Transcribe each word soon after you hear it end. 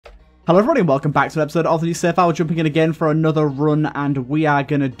Hello everybody and welcome back to an episode of the Safe Hour. Jumping in again for another run, and we are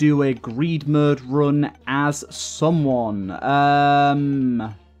going to do a greed mode run as someone.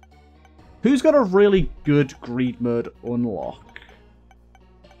 Who's got a really good greed mode unlock?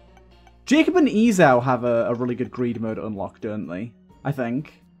 Jacob and Ezao have a really good greed mode unlock, don't they? I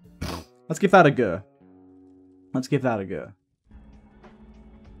think. Let's give that a go. Let's give that a go.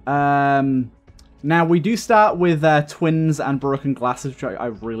 Now, we do start with twins and broken glasses, which I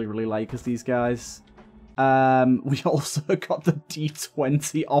really, really like as these guys. We also got the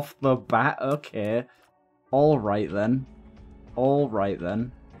D20 off the bat. Okay. Alright then. Alright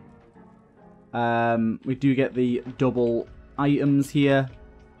then. We do get the double items here.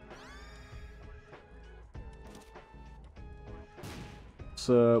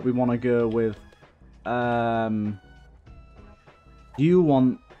 So, we want to go with... you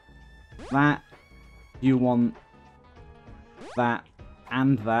want that. You want that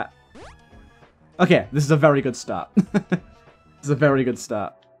and that. Okay, this is a very good start. This is a very good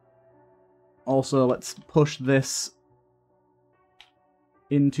start. Also, let's push this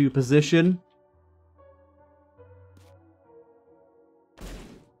into position.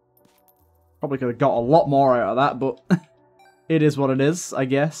 Probably could have got a lot more out of that, but it is what it is, I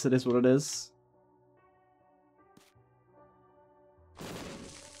guess. It is what it is.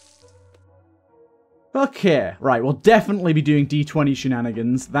 Okay, right, we'll definitely be doing D20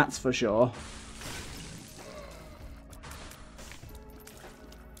 shenanigans, that's for sure.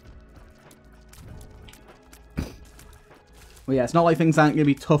 Well, yeah, it's not like things aren't going to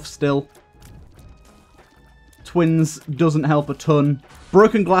be tough still. Twins doesn't help a ton.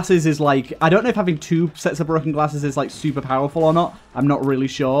 Broken glasses is like... I don't know if having two sets of broken glasses is like super powerful or not. I'm not really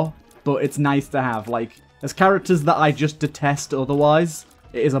sure. But it's nice to have. Like, as characters that I just detest otherwise,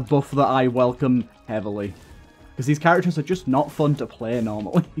 it is a buff that I welcome heavily. Because these characters are just not fun to play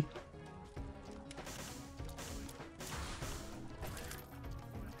normally.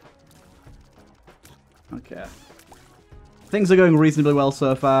 Okay. Things are going reasonably well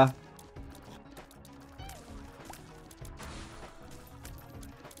so far.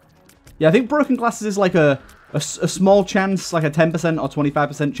 Yeah, I think broken glasses is like a small chance, like a 10% or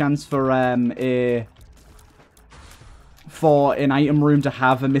 25% chance for an item room to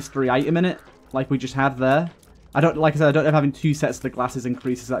have a mystery item in it, like we just had there. Like I said, I don't know if having two sets of the glasses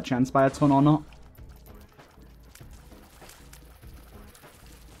increases that chance by a ton or not.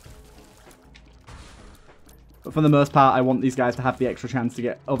 But for the most part, I want these guys to have the extra chance to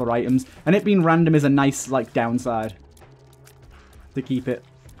get other items. And it being random is a nice, like, downside. To keep it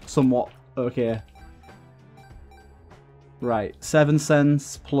somewhat okay. Right, 7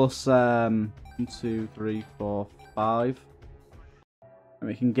 cents plus 1, 2, 3, 4, 5. And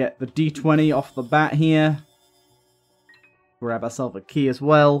we can get the D20 off the bat here. Grab ourselves a key as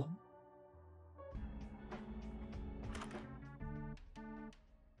well.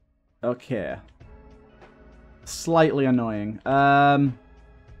 Okay. Slightly annoying. That's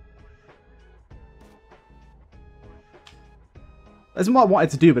what I wanted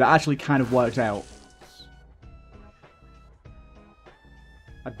to do, but it actually kind of worked out.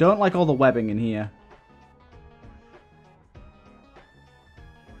 I don't like all the webbing in here.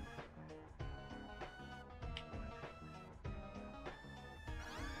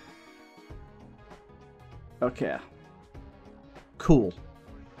 Okay. Cool.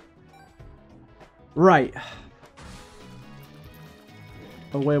 Right.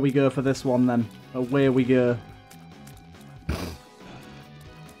 Away we go for this one then. Away we go.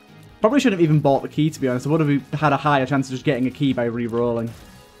 Probably shouldn't have even bought the key, to be honest. I would have had a higher chance of just getting a key by re-rolling.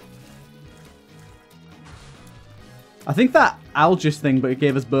 I think that Algis thing, but it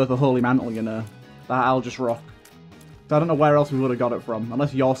gave us both a Holy Mantle, you know. That Algis rock. So I don't know where else we would have got it from.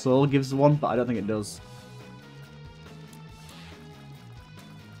 Unless Your Soul gives one, but I don't think it does.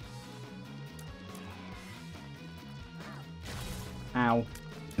 Ow.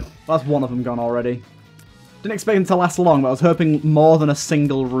 Well, that's one of them gone already. Didn't expect them to last long, but I was hoping more than a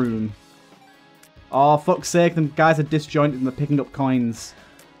single room. Oh, fuck's sake, them guys are disjointed and they're picking up coins.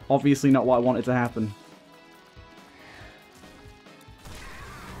 Obviously not what I wanted to happen.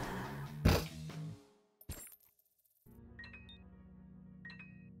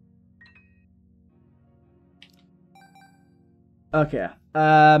 Okay.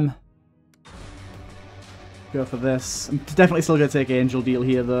 Go for this. I'm definitely still going to take Angel Deal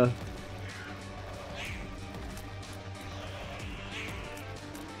here, though.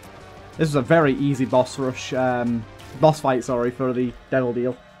 This is a very easy boss rush, boss fight, sorry, for the Devil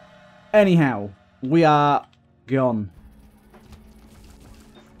Deal. Anyhow, we are gone.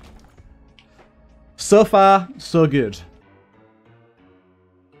 So far, so good.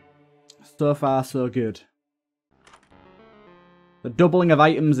 So far, so good. The doubling of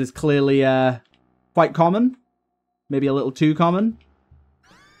items is clearly quite common. Maybe a little too common.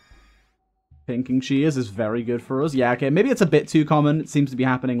 Pinking shears is very good for us. Yeah, okay, maybe it's a bit too common. It seems to be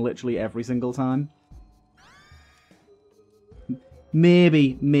happening literally every single time.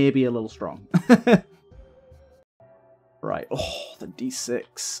 Maybe a little strong. Right. Oh, the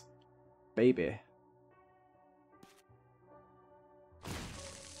D6. Baby.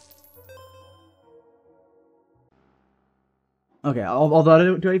 Okay,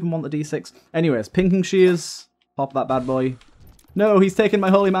 although do I even want the D6? Anyways, pinking shears. Pop that bad boy. No, he's taken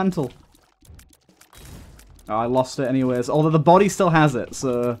my holy mantle. Oh, I lost it anyways. Although the body still has it,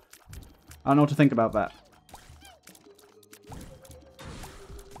 so I don't know what to think about that.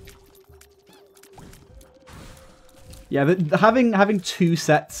 Yeah, but having two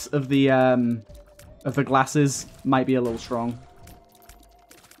sets of the glasses might be a little strong.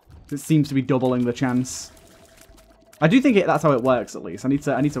 It seems to be doubling the chance. I do think that's how it works, at least. I need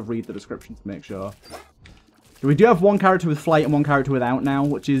to read the description to make sure. We do have one character with flight and one character without now,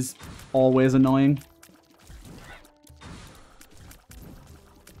 which is always annoying.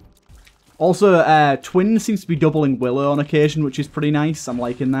 Also, Twin seems to be doubling Willow on occasion, which is pretty nice. I'm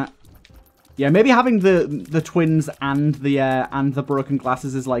liking that. Yeah, maybe having the twins and the broken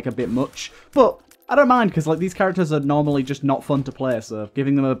glasses is like a bit much, but I don't mind because like these characters are normally just not fun to play, so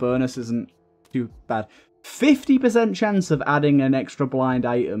giving them a bonus isn't too bad. 50% chance of adding an extra blind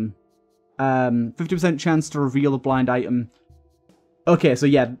item. 50% chance to reveal a blind item. Okay, so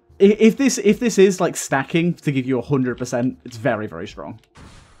yeah, if this is like stacking to give you 100%, it's very, very strong.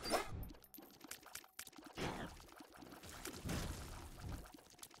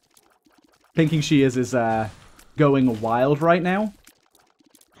 Pinking shears is going wild right now.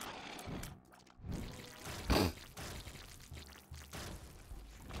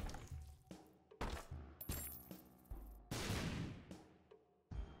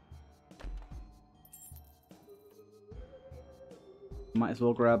 Might as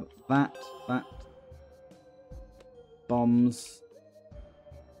well grab that. Bombs.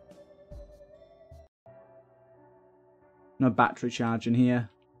 No battery charge in here.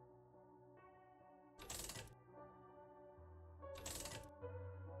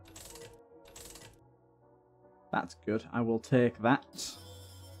 That's good. I will take that.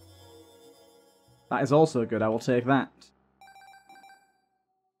 That is also good. I will take that.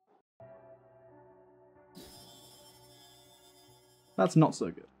 That's not so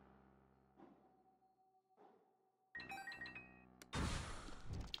good.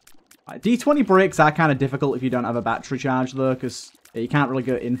 Right, D20 breaks are kind of difficult if you don't have a battery charge, though, because you can't really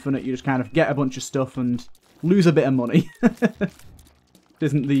go infinite. You just kind of get a bunch of stuff and lose a bit of money. It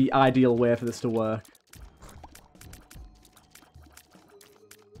isn't the ideal way for this to work.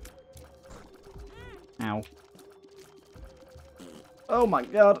 Ow. Oh my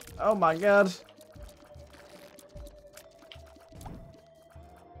god. Oh my god.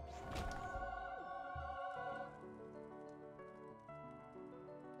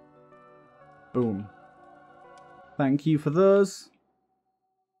 Boom. Thank you for those.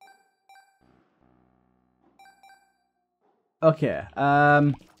 Okay.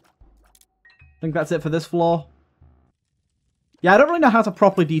 I think that's it for this floor. Yeah, I don't really know how to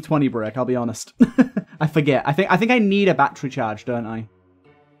properly D20 break, I'll be honest. I forget. I think I need a battery charge, don't I?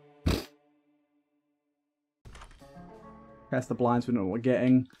 Guess the blinds, we know what we're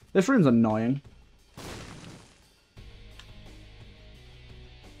getting. This room's annoying.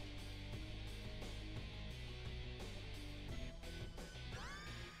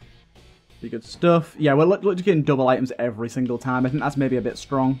 Pretty good stuff. Yeah, we're just getting double items every single time. I think that's maybe a bit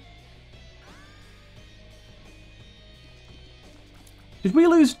strong. Did we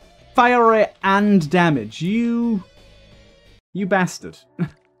lose fire rate and damage? You bastard.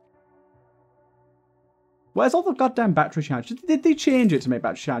 Where's all the goddamn battery charges? Did they change it to make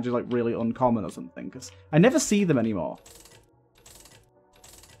battery charges like really uncommon or something? Because I never see them anymore.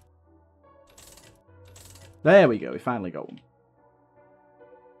 There we go. We finally got one.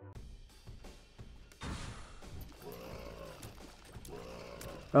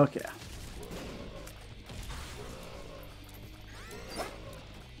 Okay.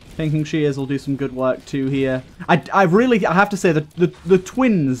 Pinking shears will do some good work too here. I have to say that the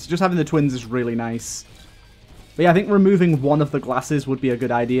twins, just having the twins is really nice. But yeah, I think removing one of the glasses would be a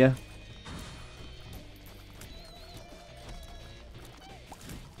good idea.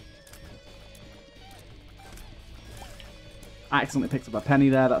 I accidentally picked up a penny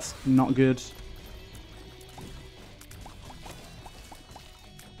there, that's not good.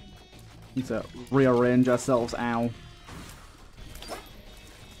 Need to rearrange ourselves, ow.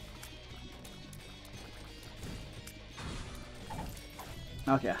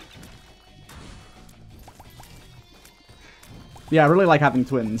 Okay. Yeah, I really like having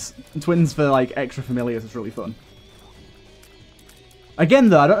twins. Twins for, like, extra familiars is really fun. Again,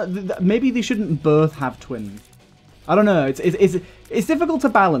 though, maybe they shouldn't both have twins. I don't know. It's difficult to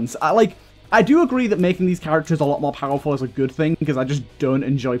balance. I do agree that making these characters a lot more powerful is a good thing, because I just don't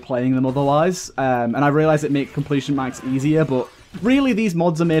enjoy playing them otherwise. And I realize it makes completion marks easier, but really these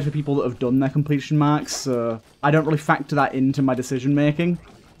mods are made for people that have done their completion marks, so I don't really factor that into my decision making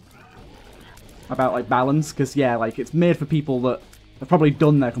about, like, balance, because, yeah, like, it's made for people that have probably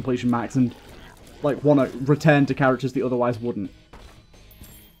done their completion marks and, like, want to return to characters they otherwise wouldn't.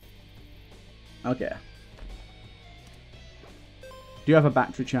 Okay. Do you have a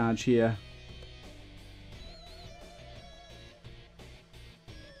battery charge here?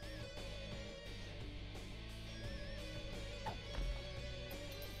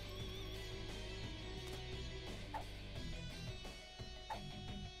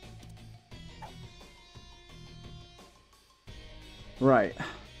 Right.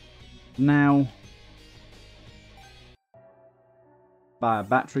 Now, buy a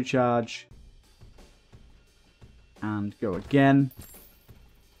battery charge. And go again.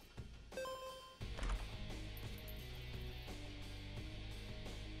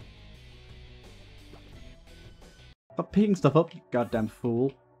 Stop picking stuff up, you goddamn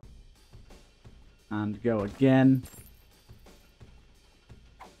fool. And go again.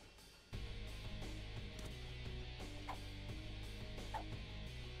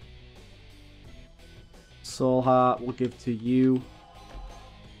 Soul Heart we'll give to you.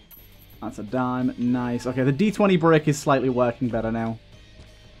 That's a dime. Nice. Okay, the D20 brick is slightly working better now.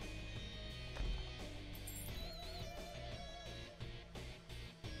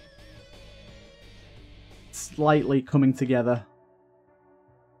 Slightly coming together.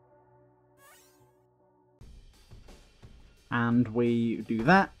 And we do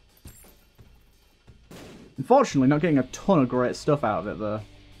that. Unfortunately, not getting a ton of great stuff out of it, though.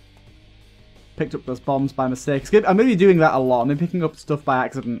 Picked up those bombs by mistake. I'm going to be doing that a lot. I'm going to be picking up stuff by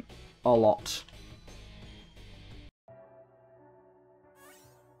accident a lot.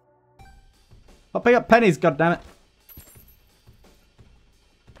 I'll pick up pennies, goddammit.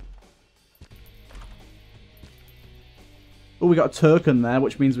 Oh, we got a token there,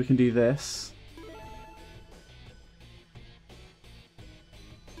 which means we can do this.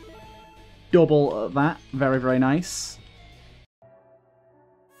 Double that. Very, very nice.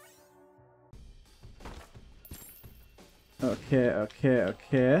 Okay, okay,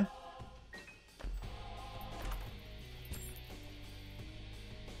 okay.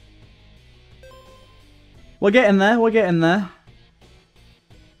 We're getting there, we're getting there.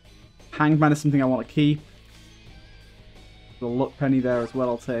 Hangman is something I want to keep. The luck penny there as well,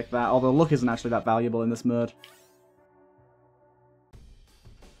 I'll take that. Although luck isn't actually that valuable in this mode.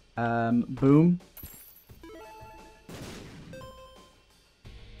 Boom.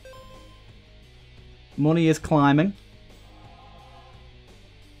 Money is climbing.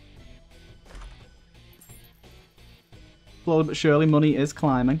 Slowly but surely, money is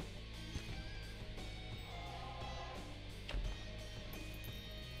climbing.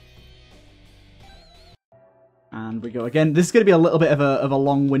 And we go again. This is going to be a little bit of a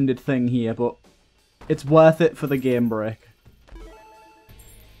long-winded thing here, but it's worth it for the game break.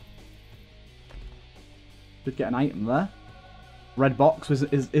 Did get an item there. Red box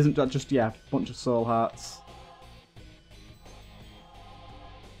isn't that just, yeah, a bunch of soul hearts.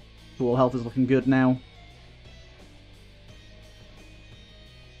 Full health is looking good now.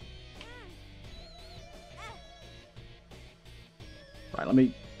 Right, let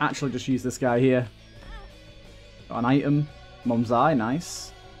me actually just use this guy here. Got an item. Mum's Eye,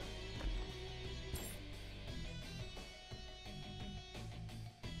 nice.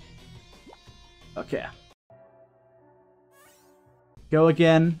 Okay. Go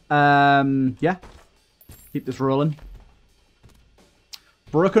again. Yeah. Keep this rolling.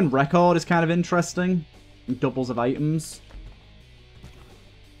 Broken Record is kind of interesting. Doubles of items.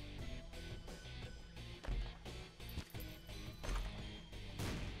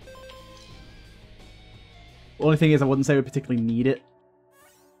 Only thing is, I wouldn't say we particularly need it.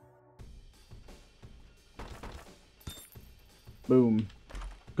 Boom.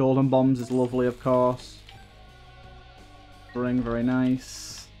 Golden Bombs is lovely, of course. Spring, very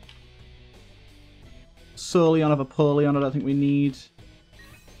nice. Soleon of Apollyon, I don't think we need.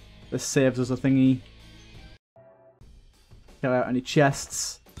 This saves us a thingy. Get out any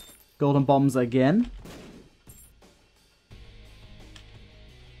chests. Golden Bombs again.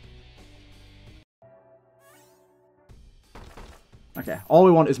 Okay, all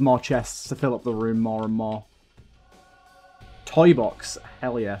we want is more chests to fill up the room more and more. Toy box.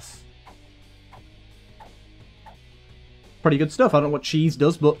 Hell yes. Pretty good stuff. I don't know what cheese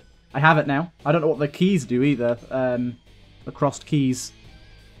does, but I have it now. I don't know what the keys do either. The crossed keys.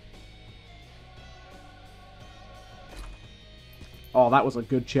 Oh, that was a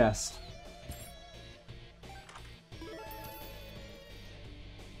good chest.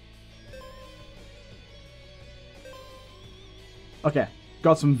 Okay,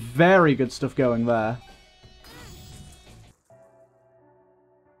 got some very good stuff going there.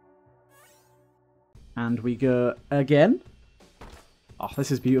 And we go again. Oh,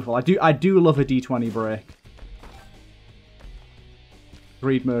 this is beautiful. I do love a D20 break.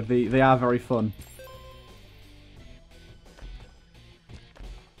 Greed mode, they are very fun.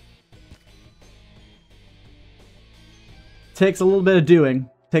 Takes a little bit of doing,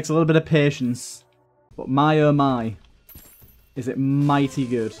 takes a little bit of patience, but my oh my, is it mighty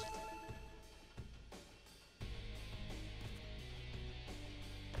good.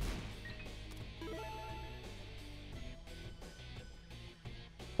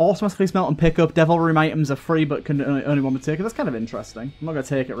 Automatically smelt and pick up. Devil room items are free, but can only one would take it. That's kind of interesting. I'm not going to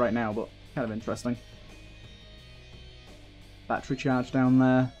take it right now, but kind of interesting. Battery charge down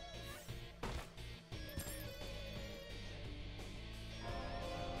there.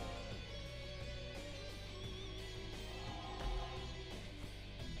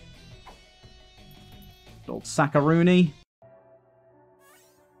 Old Sackaroonie.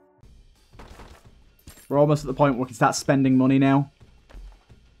 We're almost at the point where we can start spending money now.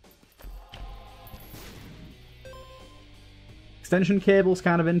 Extension cable's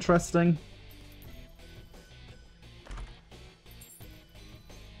kind of interesting.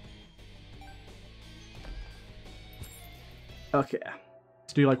 Okay.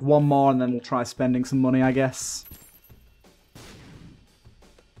 Let's do like one more and then we'll try spending some money, I guess.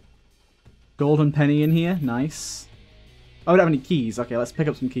 Golden penny in here. Nice. Oh, I don't have any keys. Okay, let's pick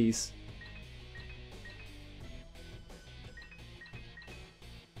up some keys.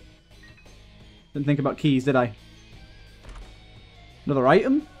 Didn't think about keys, did I? Another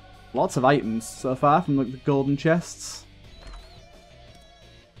item? Lots of items so far from like, the golden chests.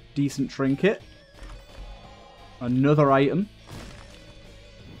 Decent trinket. Another item.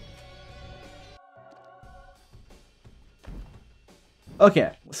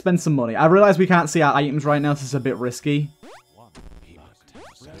 Okay, let's spend some money. I realize we can't see our items right now, so it's a bit risky.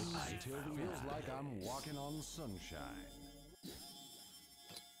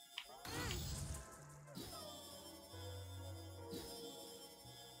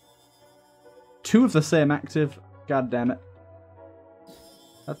 Two of the same active. God damn it.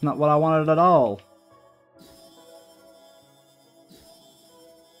 That's not what I wanted at all.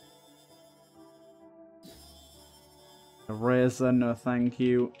 Eraser, no thank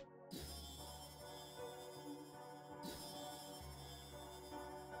you.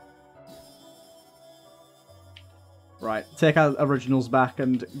 Right, take our originals back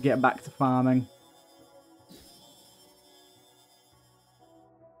and get back to farming.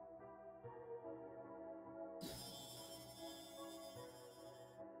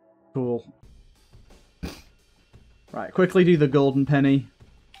 Cool. Right, quickly do the golden penny.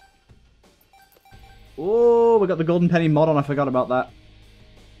 Oh, we got the golden penny mod on. I forgot about that.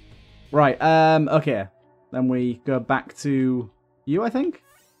 Right, okay. Then we go back to you, I think?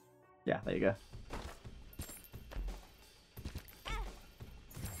 Yeah, there you go. So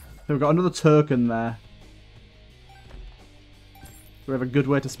we've got another token there. Do we have a good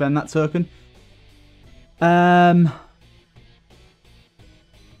way to spend that token?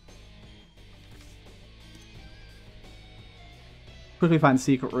 Quickly find the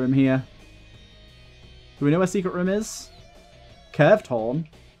secret room here. Do we know where secret room is? Curved horn.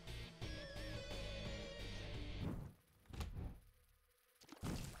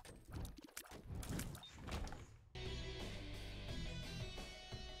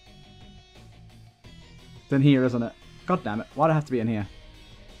 It's in here, isn't it? God damn it. Why'd it have to be in here?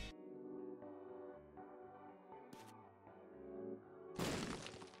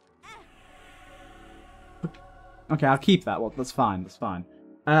 Okay, I'll keep that. Well, that's fine. That's fine.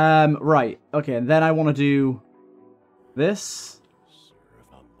 Right. Okay, and then I want to do this.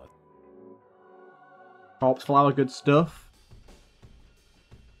 Corpse flower, good stuff.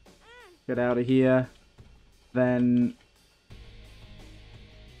 Get out of here. Then...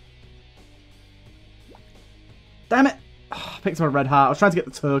 Damn it! Oh, I picked up a red heart. I was trying to get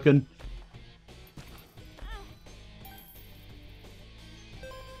the token.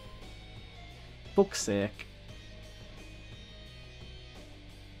 Fuck's sake.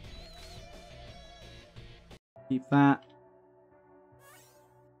 Keep that.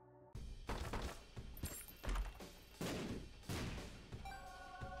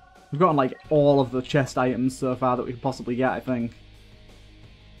 We've gotten, like, all of the chest items so far that we could possibly get, I think.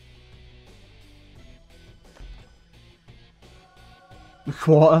 A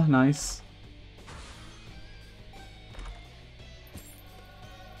quarter, nice.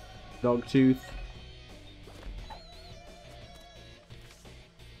 Dog tooth.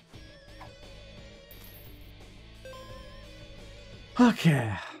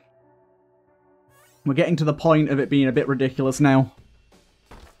 Okay. We're getting to the point of it being a bit ridiculous now.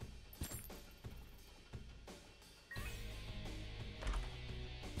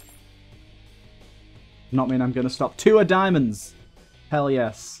 Not mean I'm going to stop. 2 are diamonds. Hell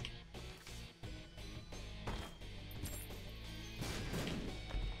yes.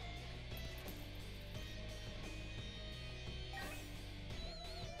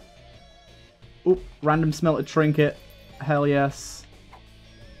 Oop, random smelted trinket. Hell yes.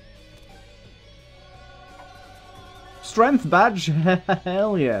 Strength badge.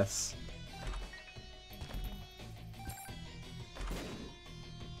 Hell yes.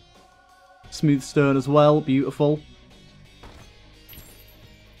 Smooth stone as well. Beautiful.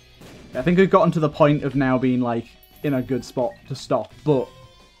 I think we've gotten to the point of now being, like, in a good spot to stop, but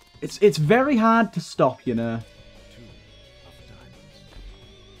it's very hard to stop, you know.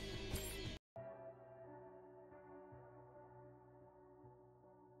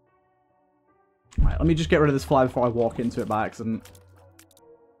 Right, let me just get rid of this fly before I walk into it by accident.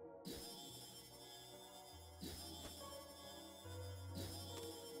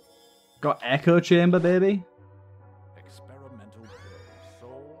 Got Echo Chamber, baby. Experimental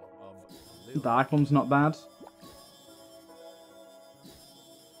soul of Dark One's not bad. To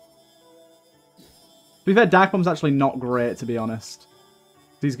be fair, Dark One's actually not great, to be honest.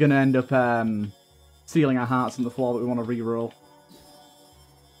 He's going to end up stealing our hearts on the floor that we want to reroll.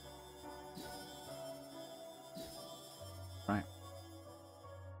 Right.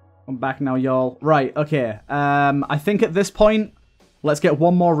 I'm back now, y'all. Right, okay. I think at this point, let's get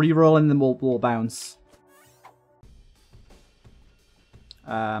one more reroll and then we'll bounce.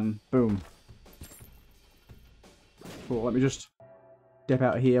 Boom. Cool, let me just dip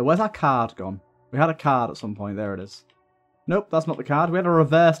out of here. Where's our card gone? We had a card at some point. There it is. Nope, that's not the card. We had a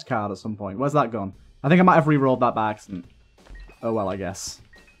reversed card at some point. Where's that gone? I think I might have re-rolled that by accident. Oh well, I guess.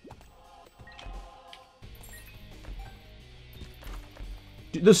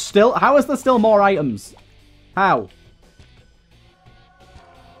 There's still... How is there still more items? How?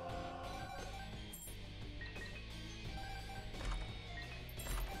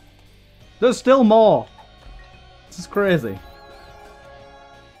 There's still more. This is crazy.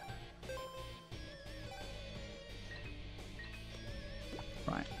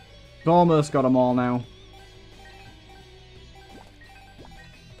 Right. We've almost got them all now.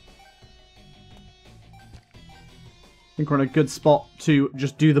 I think we're in a good spot to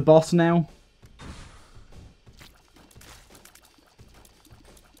just do the boss now.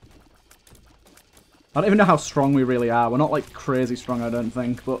 I don't even know how strong we really are. We're not, like, crazy strong, I don't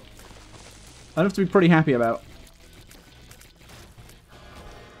think, but enough to be pretty happy about.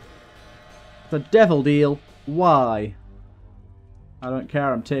 The devil deal. Why? I don't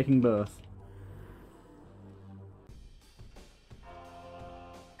care, I'm taking both.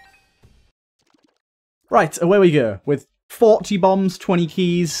 Right, away we go. With 40 bombs, 20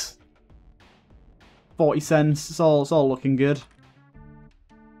 keys, 40 cents. It's all looking good.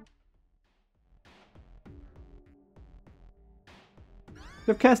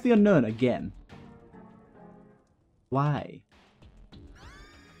 We've cast the unknown again. Why?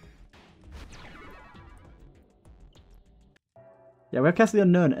 Yeah, we've cast the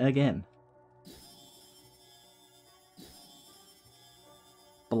unknown again.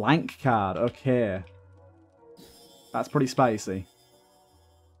 Blank card, okay. That's pretty spicy.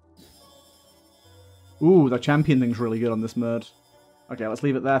 Ooh, the champion thing's really good on this mode. Okay, let's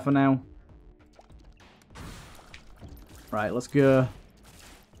leave it there for now. Right, let's go.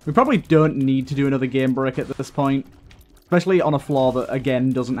 We probably don't need to do another game break at this point. Especially on a floor that,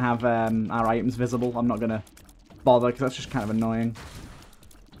 again, doesn't have our items visible. I'm not going to bother, because that's just kind of annoying.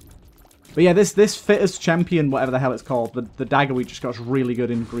 But yeah, this Fitters Champion, whatever the hell it's called, the dagger we just got is really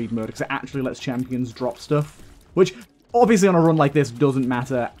good in greed mode, because it actually lets champions drop stuff. Which, obviously on a run like this, doesn't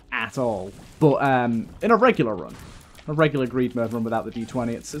matter at all. But in a regular run, a regular greed mode run without the D20,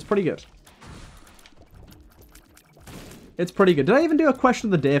 it's pretty good. It's pretty good. Did I even do a question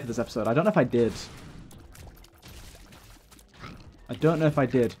of the day for this episode? I don't know if I did. I don't know if I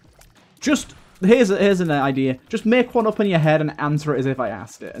did. Just here's an idea. Just make one up in your head and answer it as if I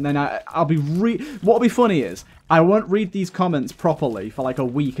asked it. And then I'll be what'll be funny is, I won't read these comments properly for like a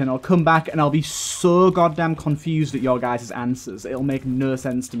week, and I'll come back and I'll be so goddamn confused at your guys' answers. It'll make no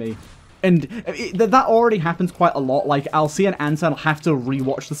sense to me. And that already happens quite a lot. Like, I'll see an answer and I'll have to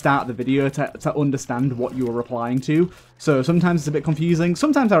rewatch the start of the video to understand what you were replying to. So sometimes it's a bit confusing.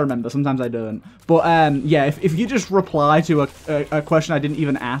 Sometimes I remember, sometimes I don't. But yeah, if you just reply to a question I didn't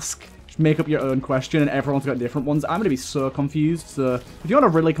even ask, just make up your own question and everyone's got different ones, I'm going to be so confused. So if you want to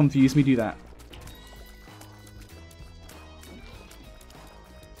really confuse me, do that.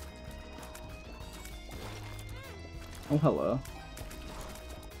 Oh, hello.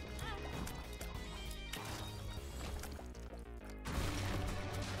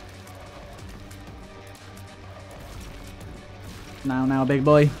 Now, big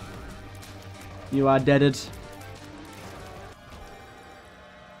boy. You are deaded.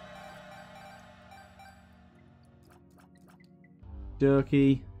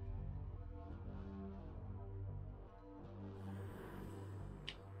 Durkee.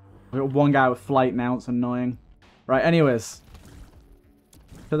 We got one guy with flight now, it's annoying. Right, anyways.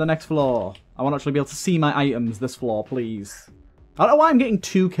 To the next floor. I want to actually be able to see my items this floor, please. I don't know why I'm getting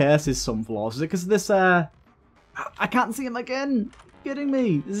 2 curses some floors. Is it because of this, I can't see him again. You're kidding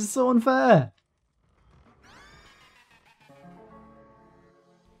me. This is so unfair.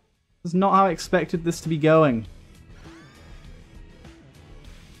 This is not how I expected this to be going.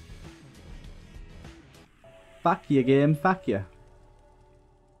 Fuck you, game. Fuck you.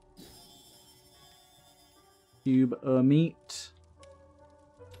 Cube of meat.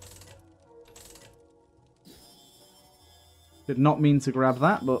 Did not mean to grab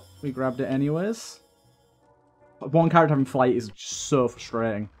that, but we grabbed it anyways. One character having flight is just so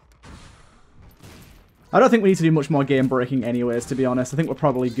frustrating. I don't think we need to do much more game breaking anyways, to be honest. I think we're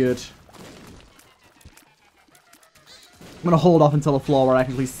probably good. I'm going to hold off until the floor where I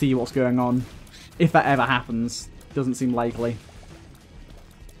can actually see what's going on. If that ever happens. Doesn't seem likely.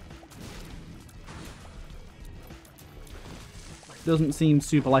 Doesn't seem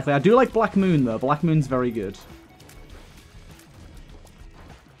super likely. I do like Black Moon though. Black Moon's very good.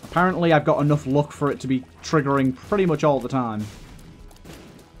 Apparently, I've got enough luck for it to be triggering pretty much all the time.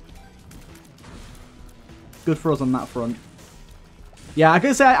 Good for us on that front. Yeah, I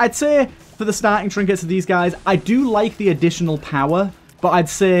could say, I'd say for the starting trinkets of these guys, I do like the additional power, but I'd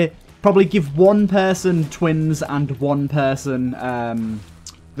say probably give one person twins and one person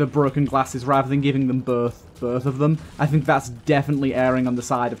the broken glasses rather than giving them both of them. I think that's definitely erring on the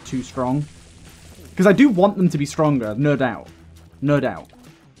side of too strong. Because I do want them to be stronger, no doubt. No doubt.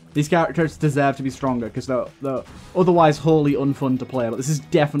 These characters deserve to be stronger because they're otherwise wholly unfun to play. But this is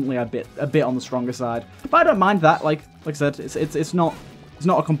definitely a bit on the stronger side. But I don't mind that. Like I said, it's not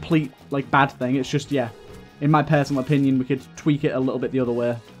a complete like bad thing. It's just, yeah, in my personal opinion, we could tweak it a little bit the other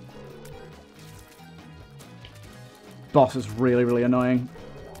way. Boss is really, really annoying.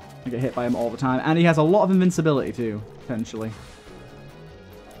 I get hit by him all the time, and he has a lot of invincibility too, potentially.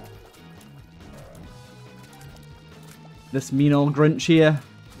 This mean old Grinch here.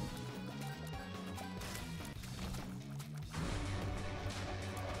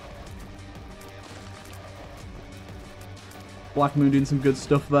 Black Moon doing some good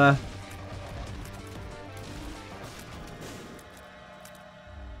stuff there.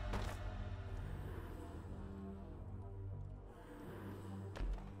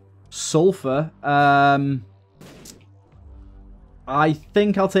 Sulfur. I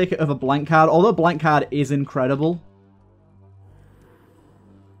think I'll take it over Blank Card, although Blank Card is incredible.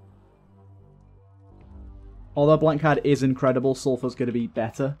 Although Blank Card is incredible, Sulfur's going to be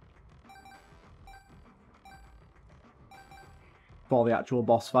better. For the actual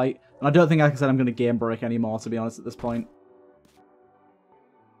boss fight. And I don't think, like I said, I'm going to game break anymore, to be honest, at this point.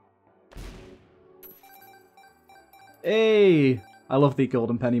 Hey! I love the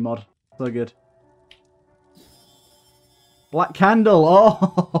Golden Penny mod. So good. Black Candle!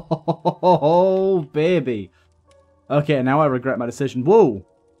 Oh, baby. Okay, now I regret my decision. Whoa!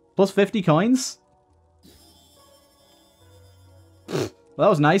 Plus 50 coins? Well, that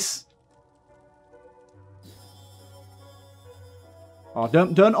was nice. Oh,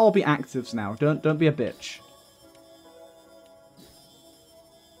 don't all be actives now. Don't be a bitch.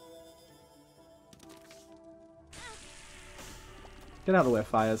 Get out of the way,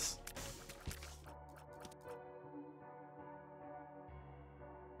 fires.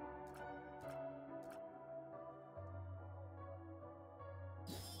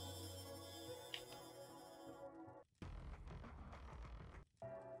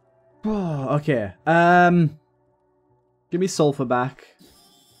 Okay. Give me Sulfur back.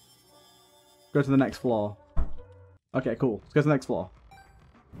 Go to the next floor. Okay, cool. Let's go to the next floor.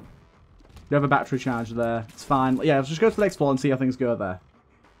 You have a battery charge there. It's fine. Yeah, let's just go to the next floor and see how things go there.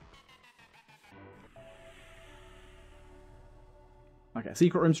 Okay,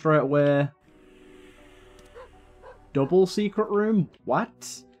 secret room straight away. Double secret room?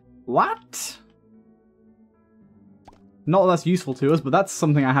 What? What? Not that that's useful to us, but that's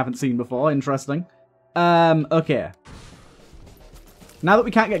something I haven't seen before. Interesting. Okay. Now that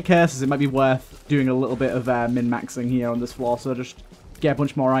we can't get curses, it might be worth doing a little bit of min-maxing here on this floor, so just get a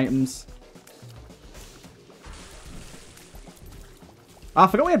bunch more items. I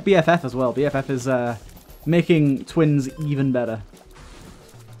forgot we had BFF as well. BFF is making twins even better.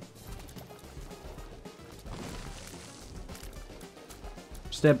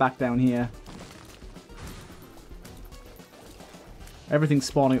 Stay back down here. Everything's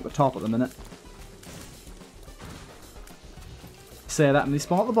spawning at the top at the minute. Say that and they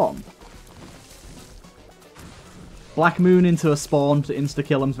spawn at the bottom. Black Moon into a spawn to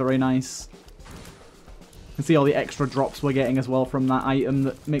insta-kill him's very nice. You can see all the extra drops we're getting as well from that item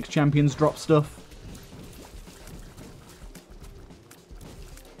that makes champions drop stuff.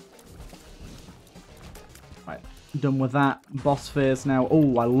 Right, done with that. Boss phase now.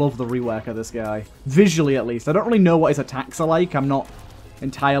 Oh, I love the rework of this guy. Visually, at least. I don't really know what his attacks are like. I'm not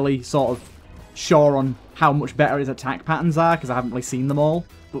entirely sort of sure on how much better his attack patterns are, because I haven't really seen them all.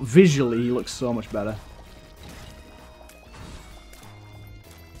 But visually, he looks so much better.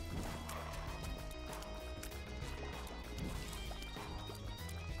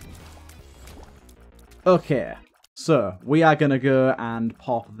 Okay, so we are going to go and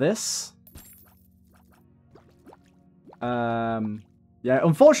pop this. Yeah,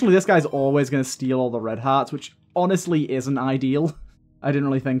 unfortunately, this guy's always going to steal all the red hearts, which honestly isn't ideal. I didn't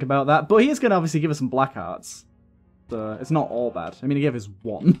really think about that, but he is going to obviously give us some black hearts. So it's not all bad. I mean, he gave us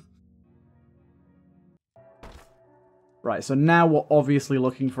one. Right, so now we're obviously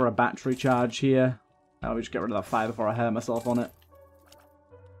looking for a battery charge here. I'll just get rid of that fire before I hurt myself on it.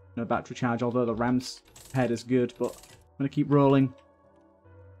 No battery charge, although the ram's head is good, but I'm going to keep rolling.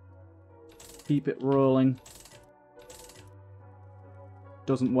 Keep it rolling.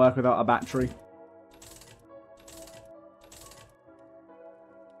 Doesn't work without a battery.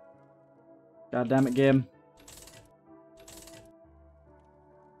 God damn it, game.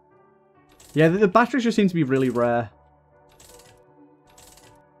 Yeah, the batteries just seem to be really rare.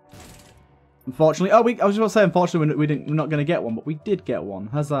 Unfortunately, oh, I was just about to say, unfortunately, we're not going to get one, but we did get one.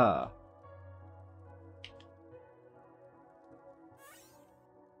 Huzzah.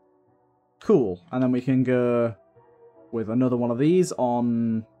 Cool. And then we can go with another one of these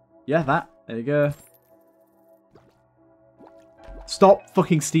on... Yeah, that. There you go. Stop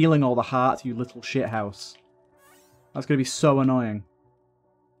fucking stealing all the hearts, you little shithouse. That's going to be so annoying.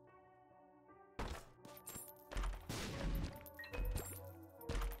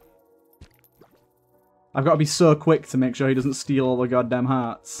 I've got to be so quick to make sure he doesn't steal all the goddamn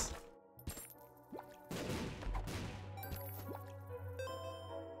hearts.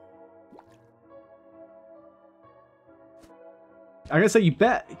 I gotta say, you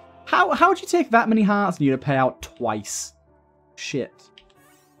bet... How would you take that many hearts and you're gonna pay out twice? Shit.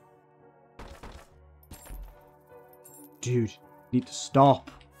 Dude, you need to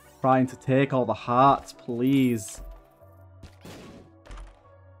stop trying to take all the hearts, please.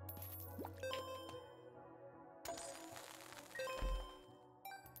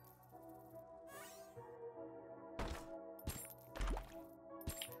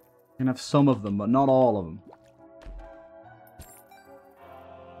 You can have some of them, but not all of them.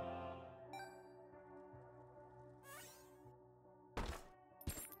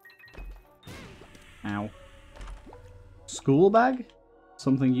 Ow. School bag?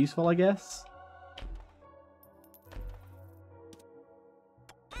 Something useful, I guess?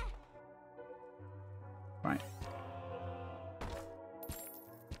 Right.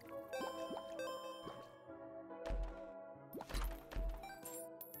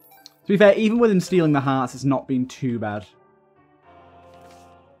 To be fair, even with him stealing the hearts, it's not been too bad.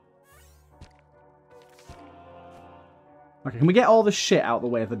 Okay, can we get all the shit out of the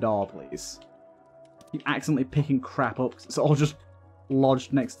way of the door, please? Keep accidentally picking crap up. It's all just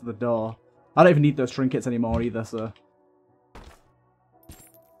lodged next to the door. I don't even need those trinkets anymore either, so...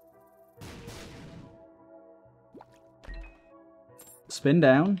 Spin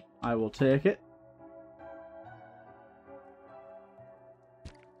down. I will take it.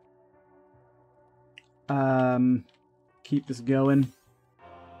 Keep this going.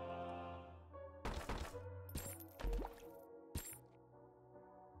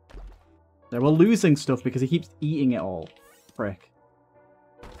 We're losing stuff because he keeps eating it all. Frick.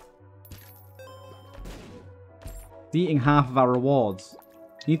 He's eating half of our rewards.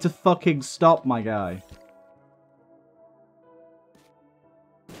 You need to fucking stop, my guy.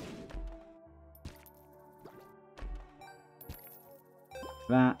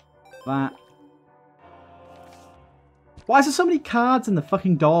 That. Why is there so many cards in the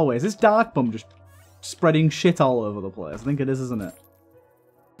fucking doorway? Is this Dark Bum just spreading shit all over the place? I think it is, isn't it?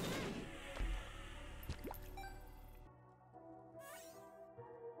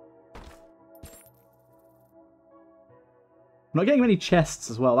 I'm not getting many chests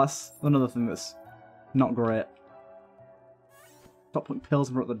as well. That's another thing that's not great. Stop putting pills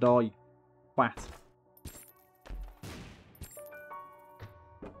in front of the door, you twat.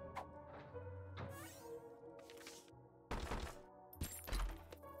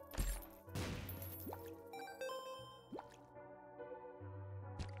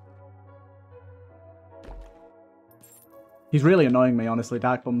 He's really annoying me, honestly.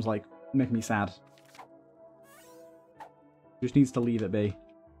 Dark Bum's like, make me sad. Just needs to leave it be.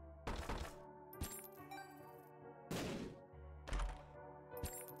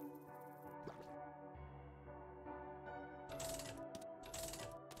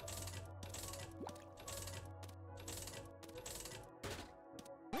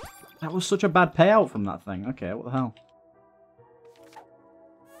 That was such a bad payout from that thing. Okay, what the hell?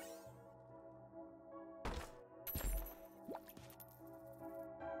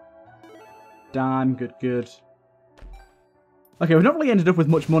 Damn, good. Okay, we've not really ended up with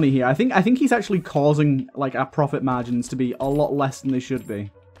much money here. I think he's actually causing like our profit margins to be a lot less than they should be.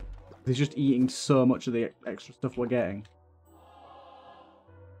 He's just eating so much of the extra stuff we're getting.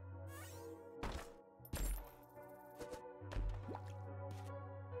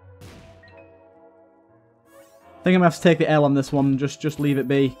 I think I'm gonna have to take the L on this one. Just leave it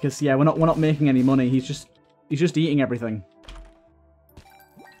be, because yeah, we're not making any money. He's just eating everything.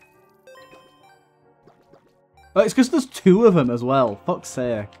 Oh, it's because there's two of them as well. Fuck's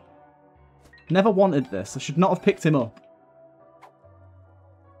sake. Never wanted this. I should not have picked him up.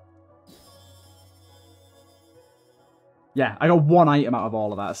 Yeah, I got one item out of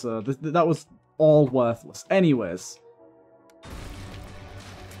all of that, so that was all worthless. Anyways.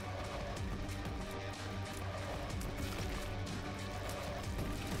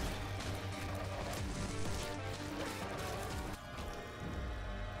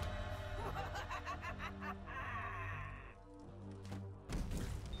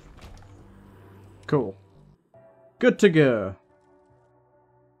 Cool. Good to go.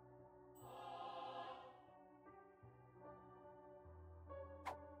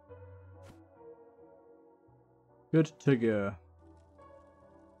 Good to go.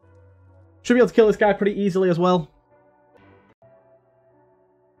 Should be able to kill this guy pretty easily as well.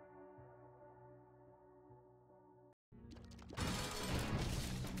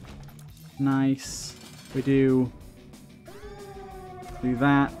 Nice. We do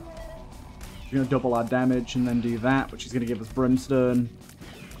that. We're going to double our damage and then do that, which is going to give us Brimstone.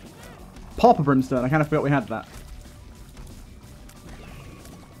 Pop a Brimstone. I kind of forgot we had that.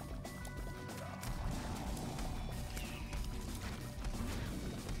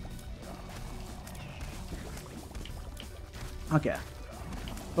 Okay.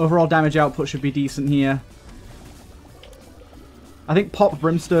 Overall damage output should be decent here. I think Pop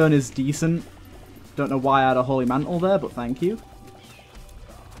Brimstone is decent. Don't know why I had a Holy Mantle there, but thank you.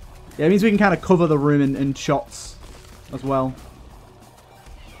 Yeah, it means we can kind of cover the room in shots as well.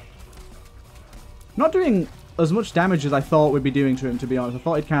 Not doing as much damage as I thought we'd be doing to him, to be honest. I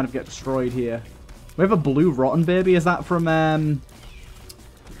thought he'd kind of get destroyed here. We have a blue Rotten Baby. Is that from,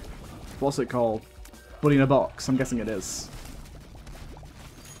 what's it called? Buddy in a Box. I'm guessing it is.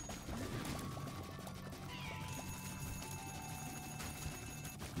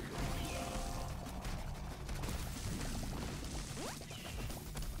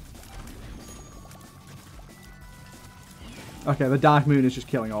 Okay, the Dark Moon is just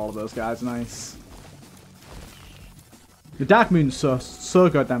killing all of those guys. Nice. The Dark Moon's so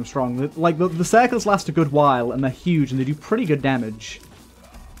goddamn strong. Like, the circles last a good while, and they're huge, and they do pretty good damage.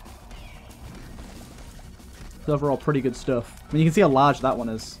 It's overall pretty good stuff. I mean, you can see how large that one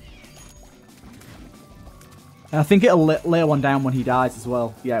is. And I think it'll lay one down when he dies as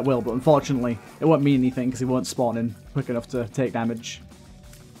well. Yeah, it will, but unfortunately, it won't mean anything, because he won't spawn in quick enough to take damage.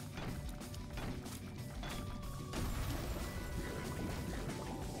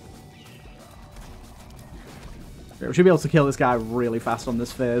 We should be able to kill this guy really fast on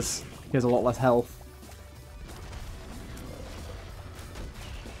this phase. He has a lot less health.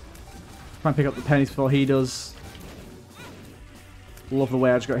 Try and pick up the pennies before he does. Love the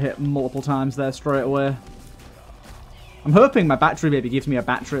way I just got hit multiple times there straight away. I'm hoping my battery baby gives me a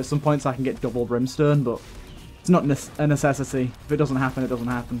battery at some point so I can get double Brimstone, but It's not a necessity. If it doesn't happen, it doesn't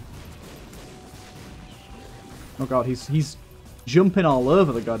happen. Oh god, he's jumping all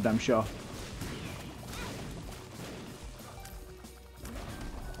over the goddamn shop.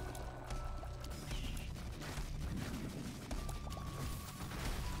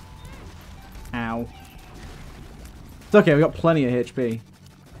 Ow. It's okay, we got plenty of HP.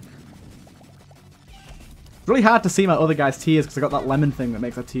 It's really hard to see my other guy's tears because I got that lemon thing that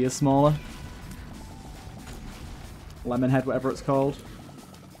makes our tears smaller. Lemon head, whatever it's called.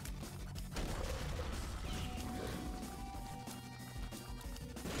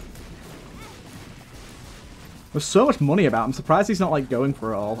 There's so much money about. I'm surprised he's not like going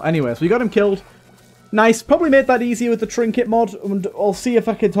for it all. Anyway, so we got him killed. Nice. Probably made that easier with the trinket mod. And I'll see if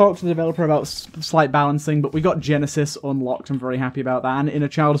I can talk to the developer about slight balancing. But we got Genesis unlocked. I'm very happy about that. And Inner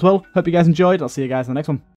Child as well. Hope you guys enjoyed. I'll see you guys in the next one.